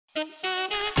Thanks,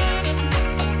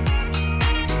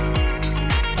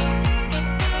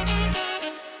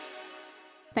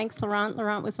 Laurent.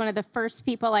 Laurent was one of the first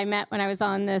people I met when I was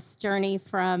on this journey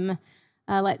from,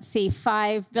 let's see,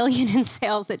 5 billion in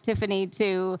sales at Tiffany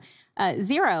to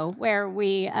 0, where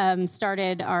we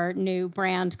started our new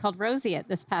brand called Roseate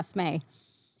this past May.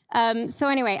 So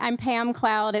anyway, I'm Pam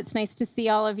Cloud. It's nice to see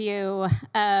all of you.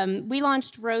 We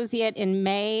launched Roseate in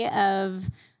May of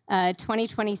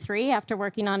 2023 after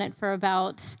working on it for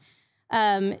about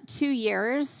 2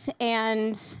 years.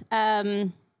 And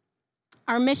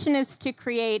our mission is to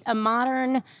create a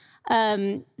modern,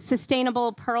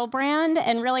 sustainable pearl brand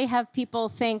and really have people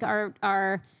think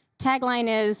our tagline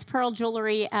is pearl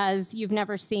jewelry as you've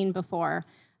never seen before.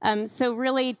 So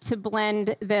really to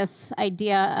blend this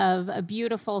idea of a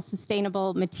beautiful,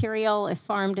 sustainable material, if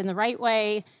farmed in the right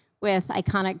way, with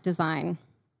iconic design.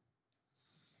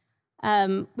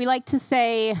 We like to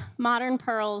say modern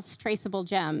pearls, traceable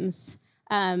gems.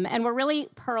 And we're really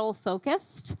pearl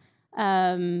focused.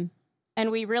 And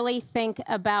we really think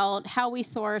about how we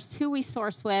source, who we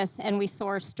source with, and we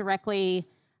source directly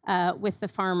with the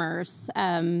farmers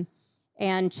and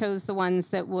chose the ones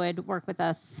that would work with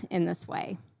us in this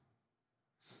way.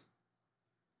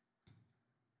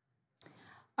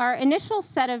 Our initial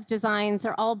set of designs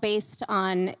are all based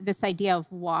on this idea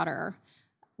of water.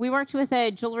 We worked with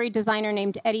a jewelry designer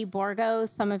named Eddie Borgo.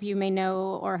 Some of you may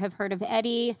know or have heard of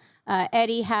Eddie.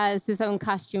 Eddie has his own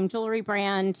costume jewelry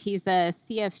brand. He's a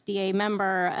CFDA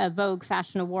member, a Vogue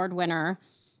Fashion Award winner.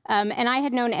 And I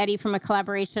had known Eddie from a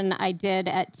collaboration I did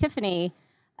at Tiffany.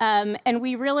 And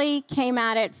we really came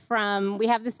at it from, we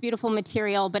have this beautiful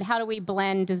material, but how do we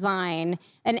blend design?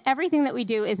 And everything that we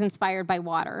do is inspired by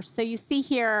water. So you see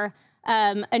here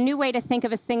a new way to think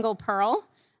of a single pearl.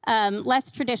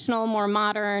 Less traditional, more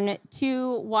modern,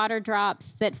 2 water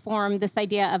drops that form this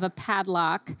idea of a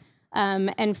padlock.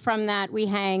 And from that, we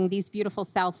hang these beautiful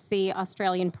South Sea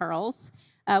Australian pearls.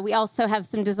 We also have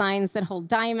some designs that hold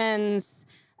diamonds,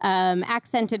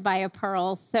 accented by a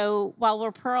pearl. So while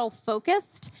we're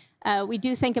pearl-focused, we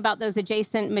do think about those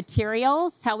adjacent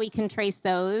materials, how we can trace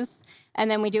those.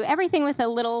 And then we do everything with a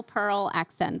little pearl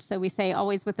accent. So we say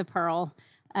always with a pearl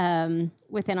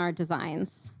within our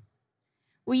designs.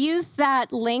 We use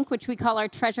that link, which we call our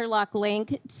treasure lock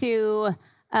link, to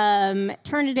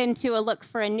turn it into a look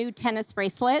for a new tennis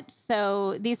bracelet.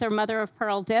 So these are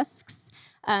mother-of-pearl discs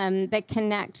that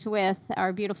connect with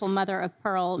our beautiful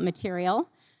mother-of-pearl material.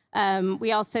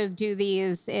 We also do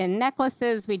these in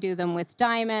necklaces. We do them with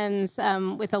diamonds,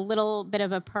 with a little bit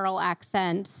of a pearl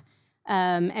accent.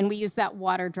 And we use that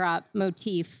water drop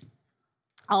motif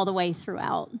all the way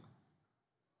throughout.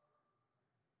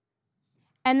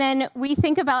 And then we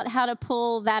think about how to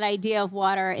pull that idea of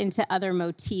water into other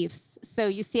motifs. So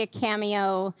you see a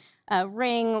cameo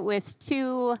ring with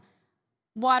 2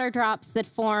 water drops that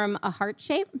form a heart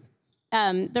shape.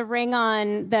 The ring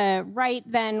on the right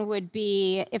then would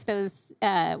be if those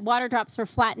water drops were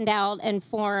flattened out and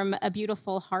form a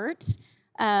beautiful heart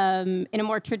in a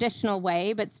more traditional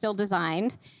way, but still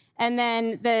designed. And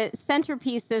then the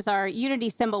centerpiece is our unity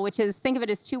symbol, which is, think of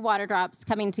it as 2 water drops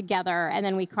coming together, and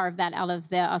then we carve that out of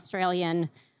the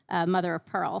Australian mother of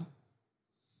pearl.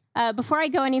 Before I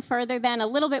go any further, then, a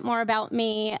little bit more about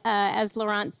me. As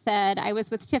Laurent said, I was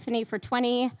with Tiffany for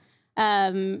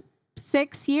 26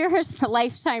 years, a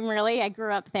lifetime, really. I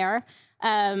grew up there.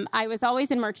 I was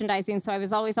always in merchandising, so I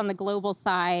was always on the global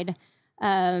side.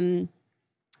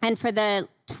 And for the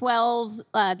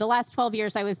last 12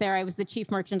 years I was there, I was the chief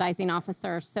merchandising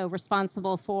officer, so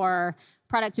responsible for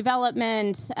product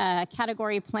development,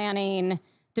 category planning,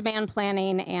 demand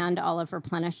planning, and all of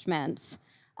replenishment.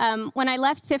 When I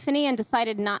left Tiffany and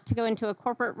decided not to go into a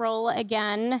corporate role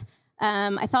again,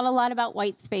 I thought a lot about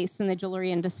white space in the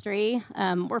jewelry industry.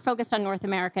 We're focused on North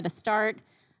America to start,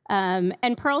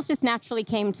 and pearls just naturally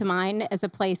came to mind as a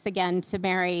place, again, to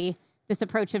marry this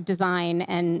approach of design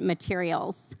and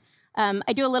materials.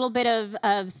 I do a little bit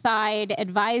of side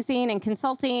advising and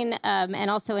consulting, and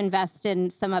also invest in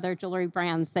some other jewelry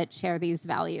brands that share these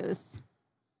values.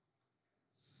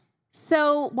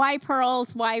 So why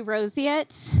pearls? Why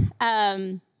Roseate?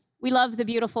 We love the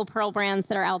beautiful pearl brands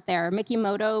that are out there.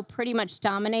 Mikimoto pretty much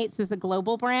dominates as a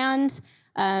global brand.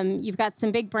 You've got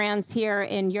some big brands here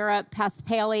in Europe,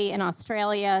 Paspaley in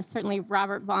Australia, certainly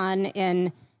Robert Vaughan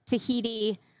in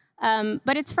Tahiti.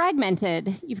 But it's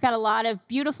fragmented. You've got a lot of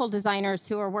beautiful designers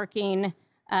who are working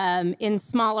in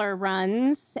smaller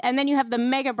runs. And then you have the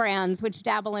mega brands, which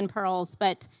dabble in pearls,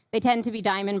 but they tend to be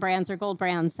diamond brands or gold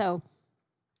brands, so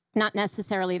not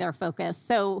necessarily their focus.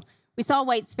 So we saw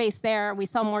white space there. We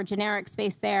saw more generic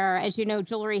space there. As you know,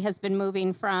 jewelry has been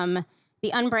moving from the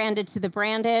unbranded to the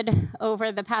branded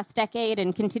over the past decade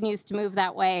and continues to move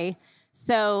that way.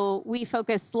 So we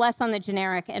focus less on the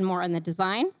generic and more on the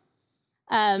design.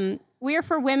 We are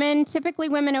for women, typically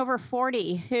women over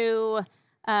 40, who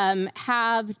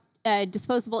have a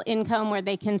disposable income where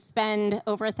they can spend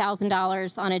over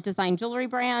 $1,000 on a design jewelry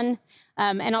brand,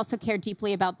 and also care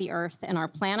deeply about the earth and our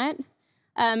planet.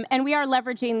 And we are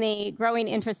leveraging the growing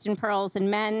interest in pearls in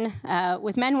men,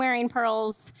 with men wearing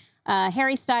pearls.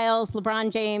 Harry Styles,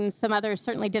 LeBron James, some others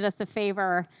certainly did us a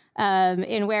favor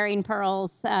in wearing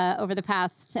pearls over the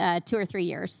past 2 or 3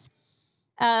 years.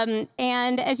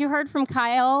 And as you heard from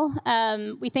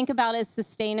Kyle, we think about as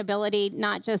sustainability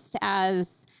not just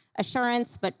as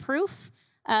assurance, but proof.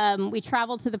 We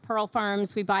travel to the pearl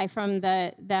farms, we buy from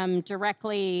them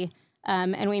directly,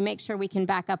 and we make sure we can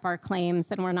back up our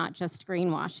claims and we're not just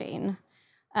greenwashing.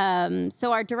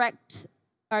 So our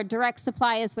direct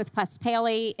supply is with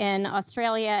Pamela in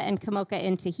Australia and Kamoka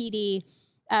in Tahiti.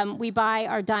 We buy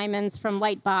our diamonds from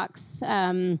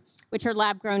Lightbox, which are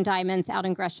lab-grown diamonds out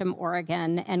in Gresham,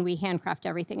 Oregon, and we handcraft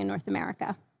everything in North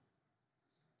America.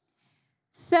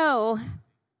 So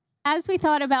as we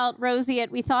thought about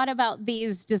Roseate, we thought about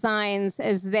these designs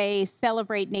as they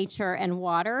celebrate nature and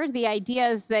water. The idea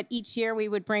is that each year we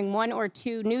would bring 1 or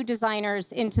 2 new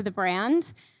designers into the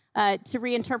brand to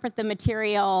reinterpret the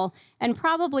material and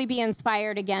probably be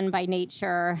inspired again by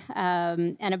nature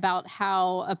and about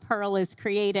how a pearl is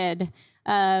created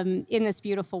in this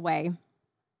beautiful way.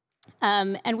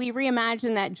 And we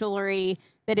reimagine that jewelry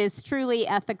that is truly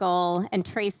ethical and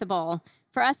traceable.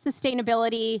 For us,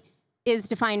 sustainability is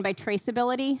defined by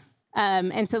traceability.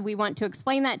 And so we want to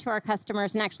explain that to our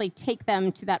customers and actually take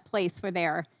them to that place where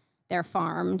they're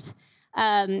farmed.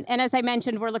 And as I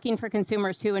mentioned, we're looking for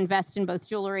consumers who invest in both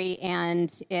jewelry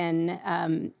and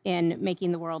in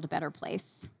making the world a better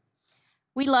place.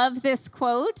 We love this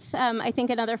quote. I think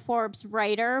another Forbes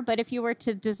writer, but if you were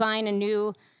to design a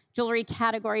new jewelry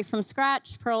category from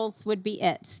scratch, pearls would be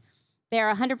it. They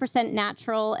are 100%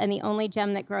 natural and the only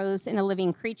gem that grows in a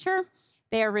living creature.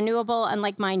 They are renewable,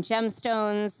 unlike mined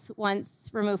gemstones. Once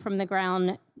removed from the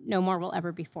ground, no more will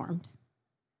ever be formed.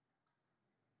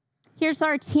 Here's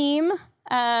our team.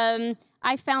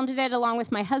 I founded it along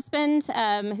with my husband,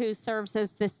 who serves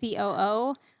as the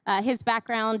COO. His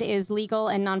background is legal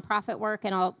and nonprofit work,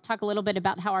 and I'll talk a little bit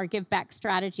about how our give back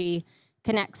strategy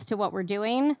connects to what we're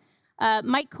doing.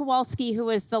 Mike Kowalski, who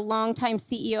was the longtime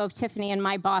CEO of Tiffany and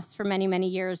my boss for many, many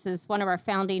years, is one of our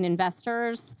founding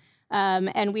investors.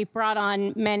 And we've brought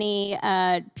on many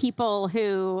people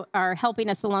who are helping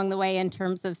us along the way in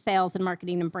terms of sales and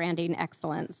marketing and branding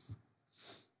excellence.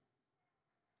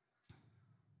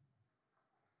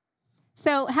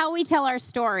 So how we tell our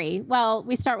story? Well,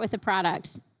 we start with the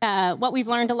product. What we've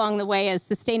learned along the way is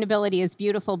sustainability is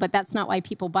beautiful, but that's not why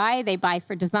people buy. They buy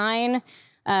for design,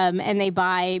 and they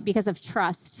buy because of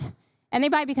trust. And they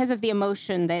buy because of the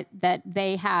emotion that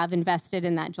they have invested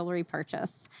in that jewelry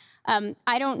purchase.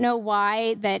 I don't know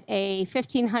why that a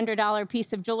 $1,500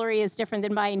 piece of jewelry is different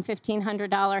than buying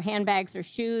 $1,500 handbags or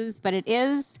shoes, but it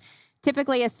is.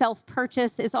 Typically, a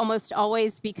self-purchase is almost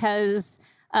always because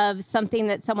of something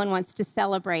that someone wants to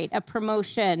celebrate, a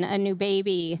promotion, a new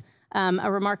baby,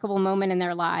 a remarkable moment in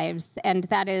their lives. And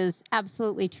that is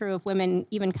absolutely true of women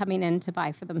even coming in to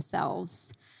buy for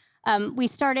themselves. We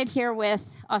started here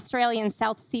with Australian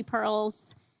South Sea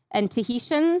pearls and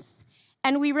Tahitians.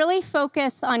 And we really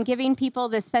focus on giving people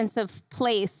this sense of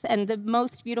place and the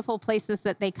most beautiful places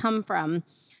that they come from.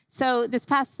 So this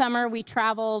past summer, we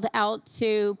traveled out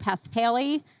to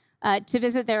Pamela to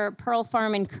visit their pearl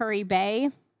farm in Curry Bay,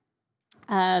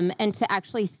 and to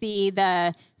actually see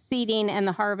the seeding and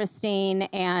the harvesting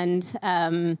and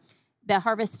the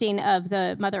harvesting of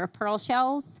the mother of pearl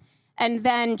shells. And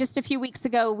then just a few weeks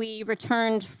ago, we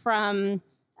returned from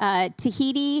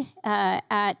Tahiti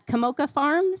at Kamoka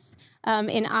Farms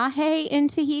in Ahe in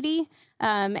Tahiti.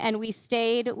 And we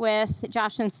stayed with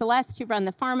Josh and Celeste, who run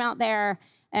the farm out there,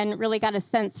 and really got a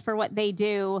sense for what they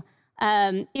do.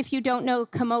 If you don't know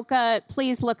Kamoka,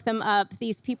 please look them up.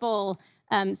 These people,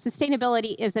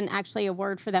 sustainability isn't actually a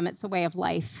word for them, it's a way of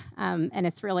life. And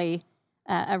it's really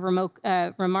a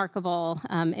remarkable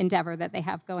endeavor that they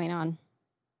have going on.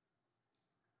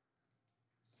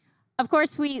 Of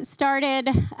course, we started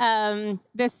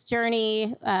this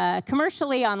journey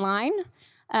commercially online,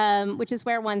 which is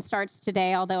where one starts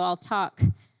today, although I'll talk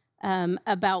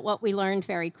about what we learned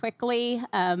very quickly.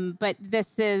 But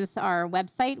this is our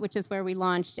website, which is where we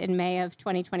launched in May of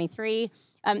 2023.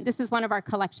 This is one of our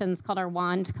collections called our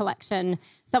Wand Collection.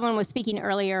 Someone was speaking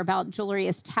earlier about jewelry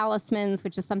as talismans,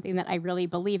 which is something that I really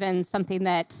believe in, something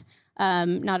that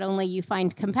not only you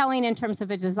find compelling in terms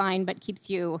of a design, but keeps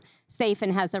you safe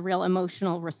and has a real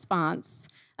emotional response.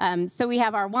 So we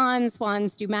have our wands.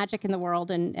 Wands do magic in the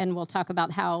world, and we'll talk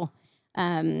about how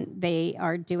they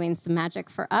are doing some magic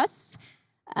for us.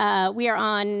 We are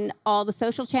on all the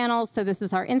social channels, so this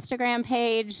is our Instagram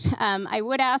page. I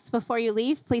would ask before you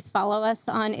leave, please follow us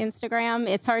on Instagram.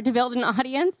 It's hard to build an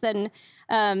audience, and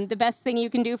the best thing you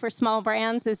can do for small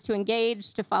brands is to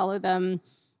engage, to follow them,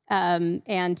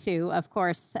 and to, of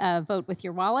course, vote with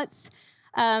your wallets.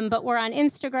 But we're on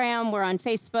Instagram, we're on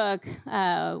Facebook,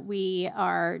 we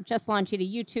are just launching a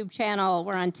YouTube channel,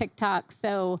 we're on TikTok,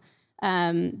 so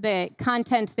the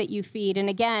content that you feed, and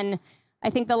again, I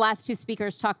think the last two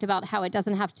speakers talked about how it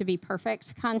doesn't have to be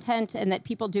perfect content and that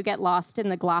people do get lost in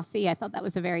the glossy. I thought that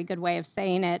was a very good way of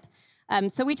saying it.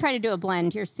 So we try to do a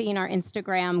blend. You're seeing our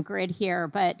Instagram grid here,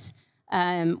 but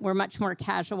we're much more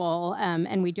casual,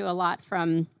 and we do a lot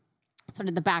from sort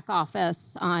of the back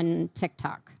office on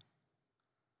TikTok.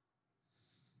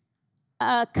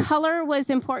 Color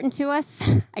was important to us.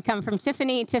 I come from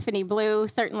Tiffany. Tiffany blue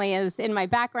certainly is in my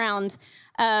background.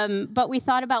 But we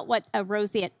thought about what a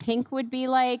roseate pink would be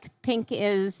like. Pink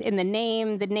is in the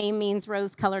name. The name means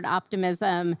rose-colored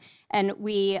optimism. And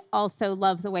we also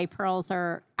love the way pearls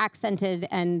are accented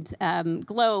and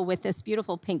glow with this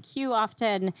beautiful pink hue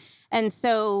often. And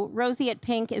so roseate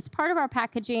pink is part of our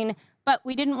packaging, but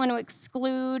we didn't want to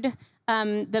exclude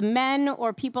the men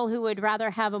or people who would rather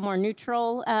have a more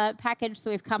neutral package, so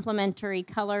we have complementary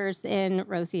colors in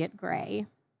roseate gray.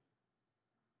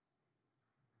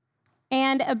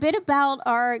 And a bit about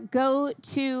our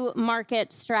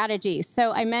go-to-market strategy.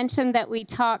 So I mentioned that we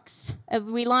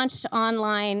launched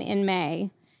online in May.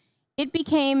 It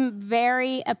became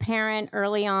very apparent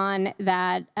early on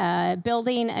that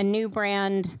building a new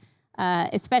brand,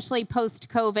 especially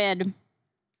post-COVID,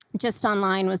 just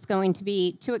online was going to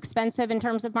be too expensive in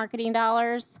terms of marketing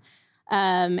dollars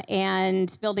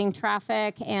and building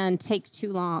traffic and take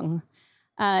too long.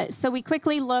 So we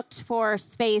quickly looked for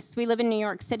space. We live in New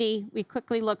York City. We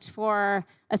quickly looked for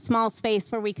a small space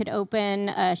where we could open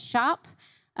a shop.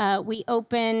 We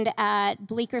opened at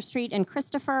Bleecker Street and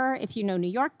Christopher. If you know New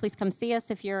York, please come see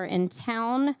us if you're in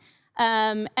town.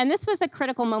 And this was a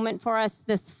critical moment for us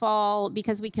this fall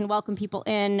because we can welcome people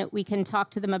in, we can talk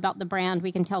to them about the brand,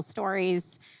 we can tell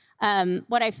stories.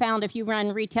 What I found, if you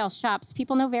run retail shops,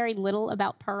 people know very little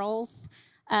about pearls.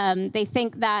 They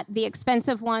think that the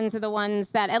expensive ones are the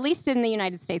ones that, at least in the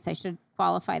United States, I should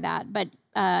qualify that, but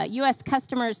US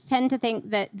customers tend to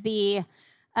think that the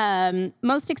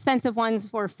most expensive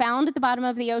ones were found at the bottom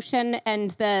of the ocean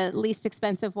and the least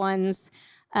expensive ones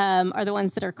are the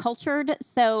ones that are cultured.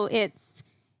 So it's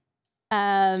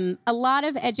a lot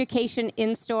of education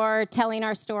in store, telling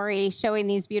our story, showing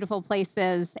these beautiful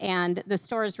places, and the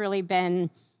store has really been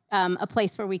a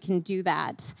place where we can do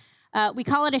that. We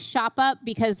call it a shop up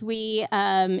because we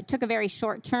took a very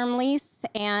short-term lease,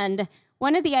 and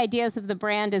one of the ideas of the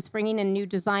brand is bringing in new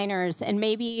designers and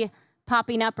maybe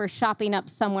popping up or shopping up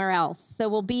somewhere else. So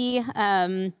we'll be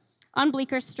on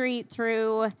Bleecker Street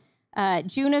through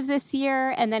June of this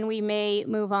year, and then we may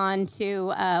move on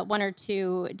to one or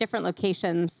two different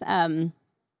locations,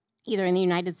 either in the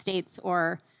United States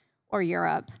or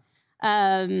Europe.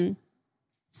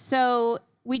 So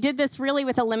we did this really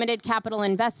with a limited capital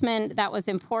investment. That was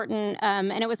important,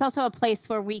 and it was also a place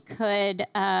where we could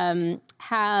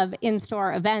have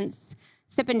in-store events,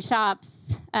 sip-in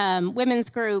shops, women's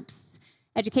groups,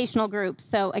 educational groups.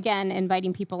 So again,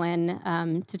 inviting people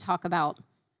in to talk about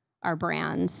our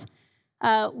brand.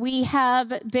 We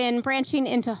have been branching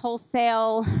into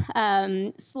wholesale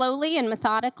slowly and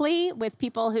methodically with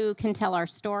people who can tell our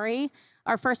story.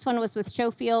 Our first one was with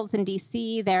Showfields in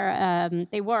DC.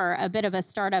 They were a bit of a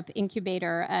startup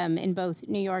incubator in both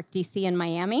New York, DC, and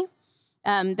Miami.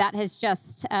 That has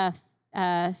just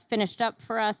finished up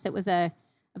for us. It was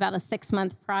about a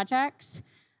 6-month project.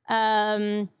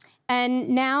 And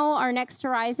now our next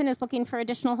horizon is looking for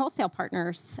additional wholesale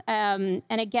partners. And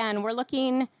again, we're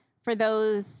looking for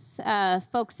those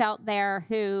folks out there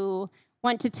who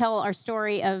want to tell our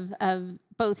story of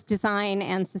both design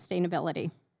and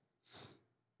sustainability.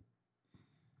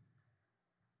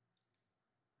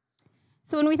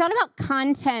 So when we thought about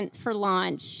content for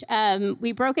launch,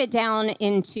 we broke it down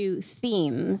into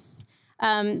themes.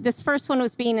 This first one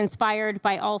was being inspired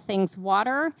by all things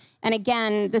water. And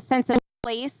again, the sense of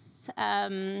place,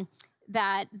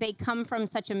 that they come from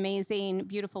such amazing,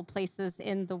 beautiful places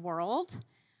in the world.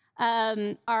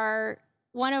 One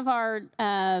of our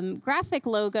graphic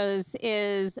logos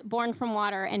is born from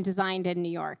water and designed in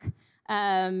New York.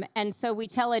 And so we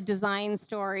tell a design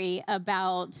story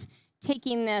about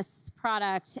taking this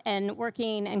product and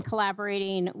working and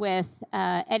collaborating with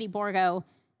Eddie Borgo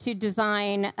to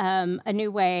design a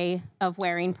new way of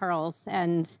wearing pearls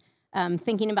and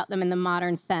thinking about them in the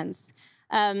modern sense.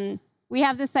 We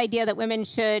have this idea that women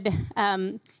should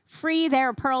free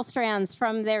their pearl strands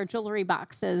from their jewelry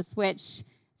boxes, which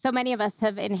so many of us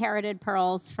have inherited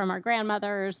pearls from our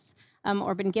grandmothers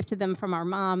or been gifted them from our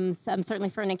moms, certainly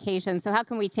for an occasion. So how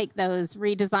can we take those,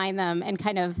 redesign them, and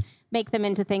kind of make them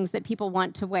into things that people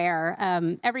want to wear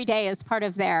every day as part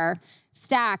of their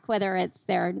stack, whether it's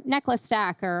their necklace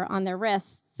stack or on their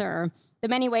wrists, or the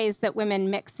many ways that women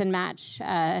mix and match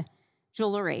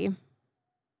jewelry.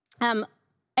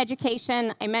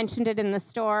 Education, I mentioned it in the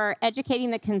store,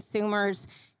 educating the consumers.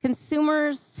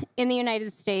 Consumers in the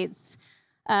United States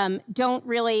don't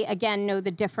really, again, know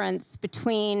the difference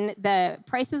between the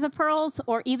prices of pearls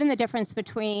or even the difference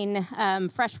between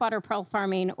freshwater pearl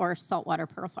farming or saltwater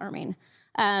pearl farming.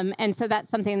 And so that's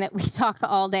something that we talk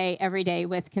all day, every day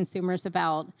with consumers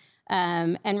about,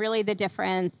 and really the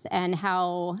difference and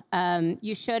how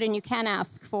you should and you can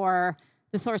ask for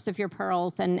the source of your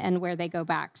pearls and where they go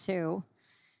back to.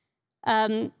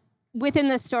 Within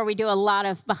the store, we do a lot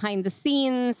of behind the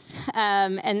scenes,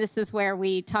 and this is where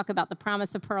we talk about the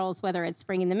promise of pearls, whether it's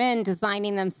bringing them in,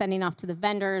 designing them, sending off to the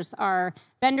vendors. Our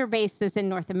vendor base is in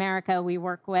North America. We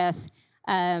work with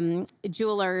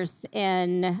jewelers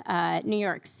in New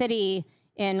York City,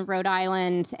 in Rhode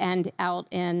Island, and out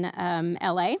in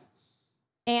LA.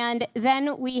 And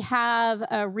then we have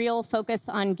a real focus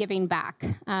on giving back.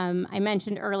 I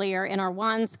mentioned earlier in our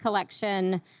wands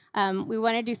collection, we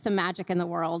want to do some magic in the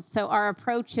world. So our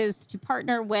approach is to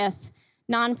partner with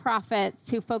nonprofits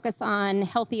who focus on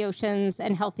healthy oceans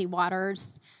and healthy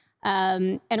waters,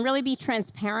 and really be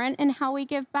transparent in how we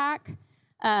give back.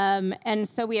 And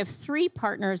so we have 3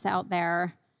 partners out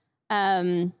there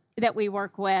that we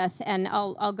work with, and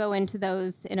I'll go into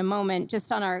those in a moment.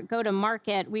 Just on our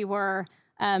go-to-market, we were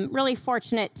really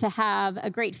fortunate to have a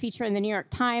great feature in the New York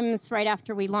Times right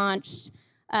after we launched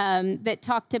that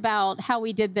talked about how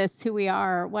we did this, who we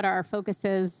are, what our focus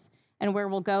is, and where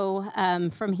we'll go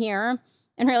from here.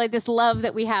 And really this love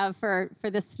that we have for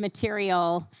this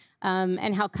material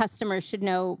and how customers should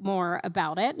know more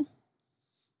about it.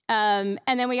 And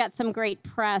then we got some great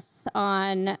press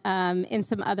on in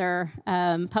some other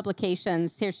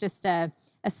publications. Here's just a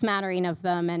smattering of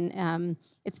them, and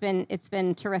it's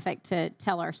been terrific to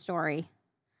tell our story.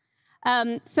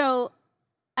 So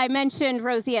I mentioned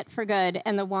Roseate for Good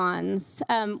and the wands.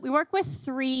 We work with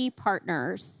 3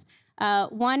 partners.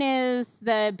 One is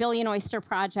the Billion Oyster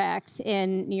Project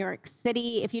in New York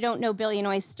City. If you don't know Billion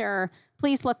Oyster,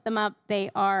 please look them up.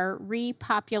 They are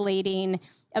repopulating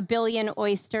 1 billion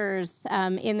oysters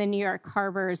in the New York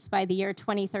harbors by the year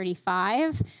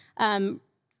 2035.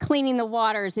 Cleaning the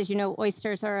waters. As you know,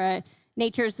 oysters are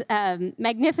nature's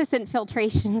magnificent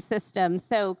filtration system.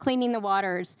 So cleaning the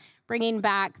waters, bringing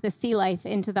back the sea life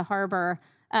into the harbor,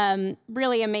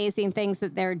 really amazing things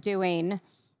that they're doing.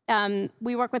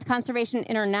 We work with Conservation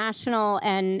International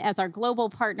and as our global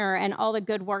partner and all the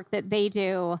good work that they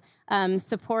do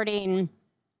supporting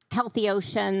healthy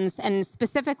oceans and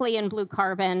specifically in blue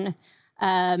carbon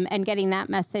and getting that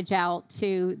message out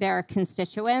to their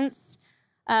constituents.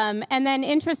 And then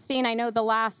interesting, I know the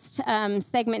last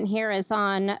segment here is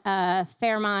on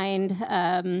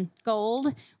Fairmind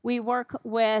Gold. We work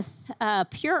with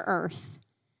Pure Earth,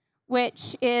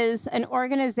 which is an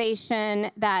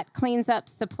organization that cleans up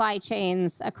supply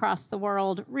chains across the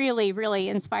world. Really, really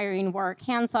inspiring work,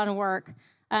 hands-on work.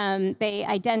 They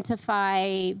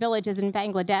identify villages in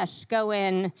Bangladesh, go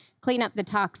in, clean up the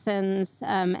toxins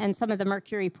and some of the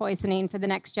mercury poisoning for the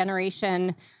next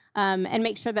generation, and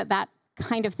make sure that that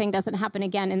kind of thing doesn't happen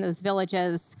again in those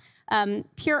villages.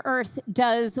 Pure Earth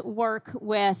does work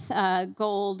with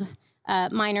gold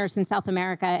miners in South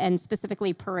America and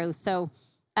specifically Peru. So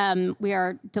we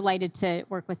are delighted to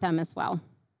work with them as well.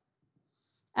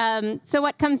 So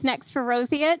what comes next for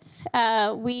Roseate?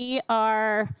 We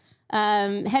are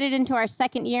headed into our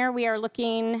 2nd year. We are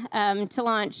looking to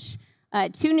launch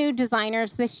 2 new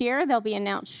designers this year. They'll be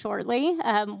announced shortly.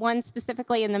 One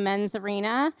specifically in the men's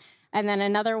arena, and then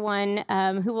another one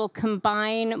who will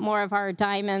combine more of our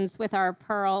diamonds with our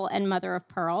pearl and mother of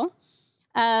pearl.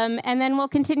 And then we'll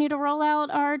continue to roll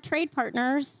out our trade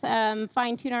partners,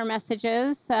 fine-tune our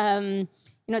messages. You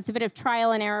know, it's a bit of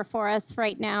trial and error for us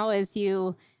right now as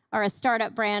you are a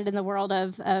startup brand in the world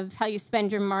of how you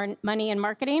spend your money in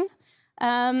marketing.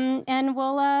 And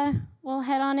we'll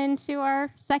head on into our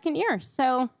 2nd year.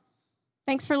 So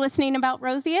thanks for listening about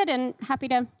Roseate, and happy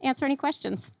to answer any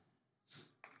questions.